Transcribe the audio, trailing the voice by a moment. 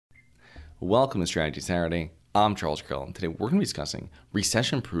Welcome to Strategy Saturday. I'm Charles Krill, and today we're going to be discussing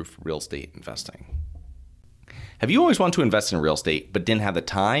recession-proof real estate investing. Have you always wanted to invest in real estate but didn't have the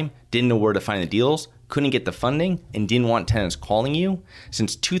time, didn't know where to find the deals, couldn't get the funding, and didn't want tenants calling you?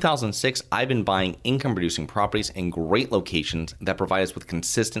 Since 2006, I've been buying income-producing properties in great locations that provide us with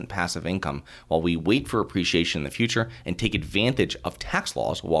consistent passive income while we wait for appreciation in the future and take advantage of tax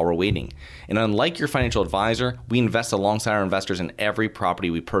laws while we're waiting. And unlike your financial advisor, we invest alongside our investors in every property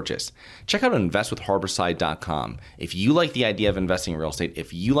we purchase. Check out investwithharborside.com. If you like the idea of investing in real estate,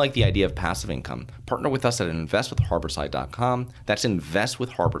 if you like the idea of passive income, partner with us at investwithharborside.com. That's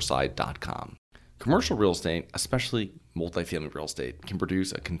investwithharborside.com. Commercial real estate, especially multifamily real estate, can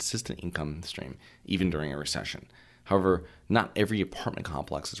produce a consistent income stream even during a recession. However, not every apartment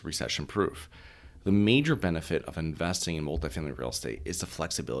complex is recession-proof. The major benefit of investing in multifamily real estate is the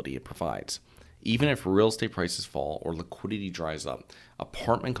flexibility it provides. Even if real estate prices fall or liquidity dries up,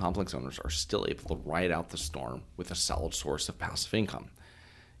 apartment complex owners are still able to ride out the storm with a solid source of passive income.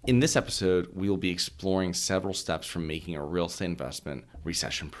 In this episode, we will be exploring several steps from making a real estate investment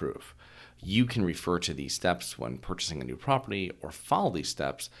recession-proof. You can refer to these steps when purchasing a new property or follow these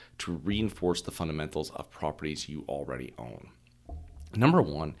steps to reinforce the fundamentals of properties you already own. Number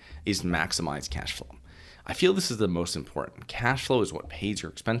one is maximize cash flow. I feel this is the most important. Cash flow is what pays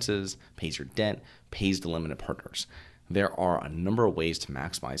your expenses, pays your debt, pays the limited partners. There are a number of ways to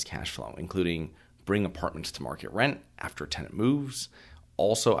maximize cash flow, including bring apartments to market rent after a tenant moves.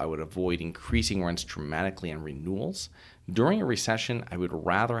 Also, I would avoid increasing rents dramatically on renewals. During a recession, I would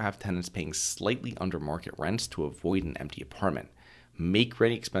rather have tenants paying slightly under market rents to avoid an empty apartment.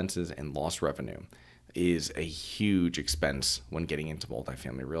 Make-ready expenses and lost revenue is a huge expense when getting into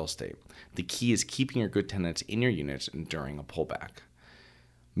multifamily real estate. The key is keeping your good tenants in your units during a pullback.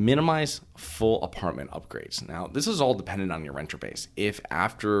 Minimize full apartment upgrades. Now, this is all dependent on your renter base. If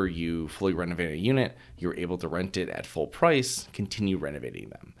after you fully renovate a unit, you're able to rent it at full price, continue renovating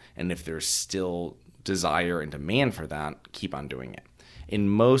them. And if there's still desire and demand for that, keep on doing it. In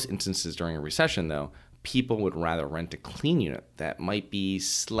most instances during a recession, though, people would rather rent a clean unit that might be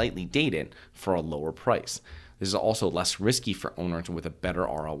slightly dated for a lower price. This is also less risky for owners with a better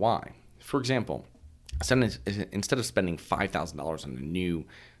ROI. For example, instead of spending $5,000 on a new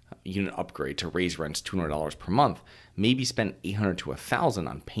unit upgrade to raise rents $200 per month, maybe spend $800 to $1,000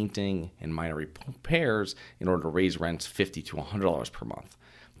 on painting and minor repairs in order to raise rents $50 to $100 per month.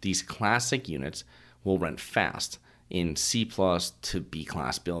 These classic units will rent fast in C+ to B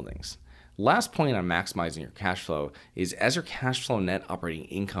class buildings. Last point on maximizing your cash flow is as your cash flow net operating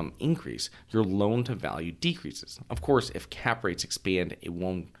income increase, your loan to value decreases. Of course, if cap rates expand, it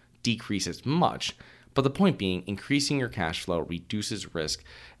won't decrease as much, but the point being, increasing your cash flow reduces risk,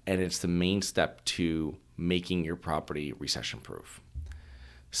 and it's the main step to making your property recession-proof.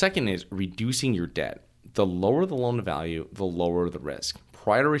 Second is reducing your debt. The lower the loan to value, the lower the risk.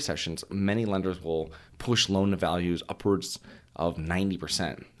 Prior to recessions, many lenders will push loan to values upwards of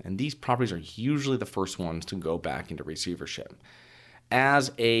 90%, and these properties are usually the first ones to go back into receivership.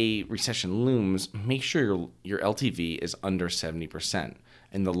 As a recession looms, make sure your LTV is under 70%,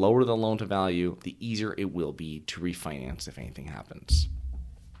 and the lower the loan to value, the easier it will be to refinance if anything happens.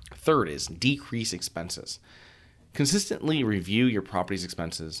 Third is decrease expenses. Consistently review your property's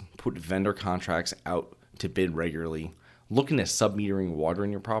expenses, put vendor contracts out to bid regularly, look into submetering water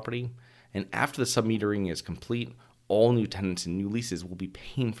in your property, and after the submetering is complete, all new tenants and new leases will be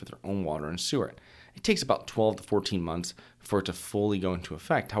paying for their own water and sewer. It takes about 12 to 14 months for it to fully go into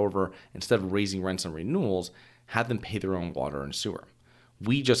effect. However, instead of raising rents on renewals, have them pay their own water and sewer.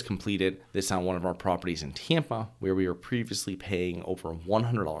 We just completed this on one of our properties in Tampa, where we were previously paying over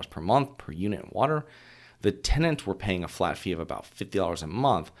 $100 per month per unit in water. The tenants were paying a flat fee of about $50 a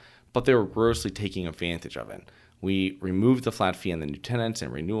month, but they were grossly taking advantage of it. We removed the flat fee on the new tenants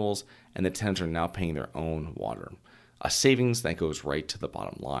and renewals, and the tenants are now paying their own water. A savings that goes right to the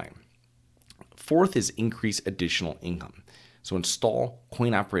bottom line. Fourth is increase additional income. So install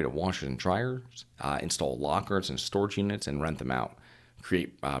coin-operated washers and dryers, install lockers and storage units and rent them out.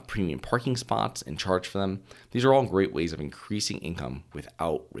 Create premium parking spots and charge for them. These are all great ways of increasing income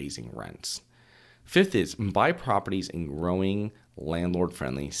without raising rents. Fifth is buy properties in growing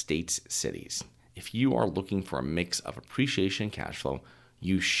landlord-friendly states, cities. If you are looking for a mix of appreciation and cash flow,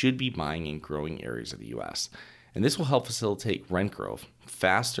 you should be buying in growing areas of the U.S. And this will help facilitate rent growth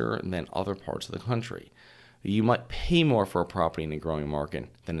faster than other parts of the country. You might pay more for a property in a growing market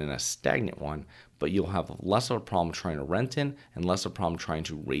than in a stagnant one, but you'll have less of a problem trying to rent in and less of a problem trying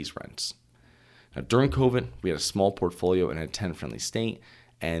to raise rents. Now, during COVID, we had a small portfolio in a tenant-friendly state,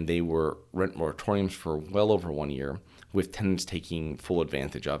 and they were rent moratoriums for well over 1 year, with tenants taking full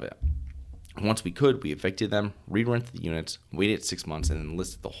advantage of it. Once we could, we evicted them, re-rented the units, waited 6 months, and then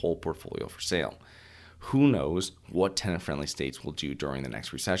listed the whole portfolio for sale. Who knows what tenant-friendly states will do during the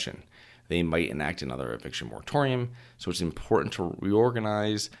next recession? They might enact another eviction moratorium, so it's important to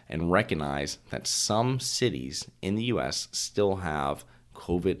reorganize and recognize that some cities in the U.S. still have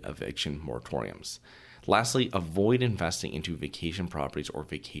COVID eviction moratoriums. Lastly, avoid investing into vacation properties or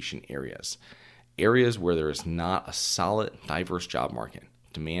vacation areas where there is not a solid, diverse job market.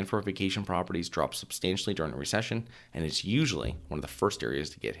 Demand for vacation properties drops substantially during a recession, and it's usually one of the first areas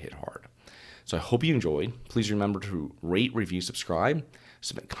to get hit hard. So I hope you enjoyed. Please remember to rate, review, subscribe,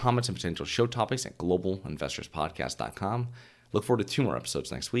 submit comments and potential show topics at globalinvestorspodcast.com. Look forward to 2 more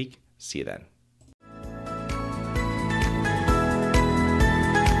episodes next week. See you then.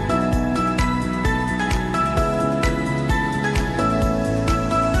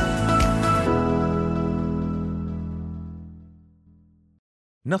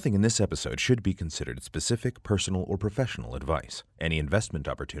 Nothing in this episode should be considered specific, personal, or professional advice. Any investment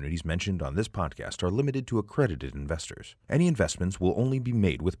opportunities mentioned on this podcast are limited to accredited investors. Any investments will only be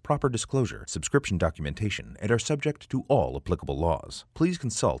made with proper disclosure, subscription documentation, and are subject to all applicable laws. Please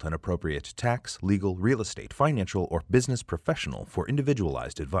consult an appropriate tax, legal, real estate, financial, or business professional for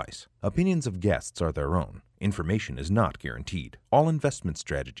individualized advice. Opinions of guests are their own. Information is not guaranteed. All investment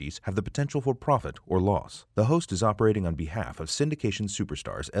strategies have the potential for profit or loss. The host is operating on behalf of Syndication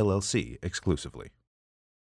Superstars, LLC exclusively.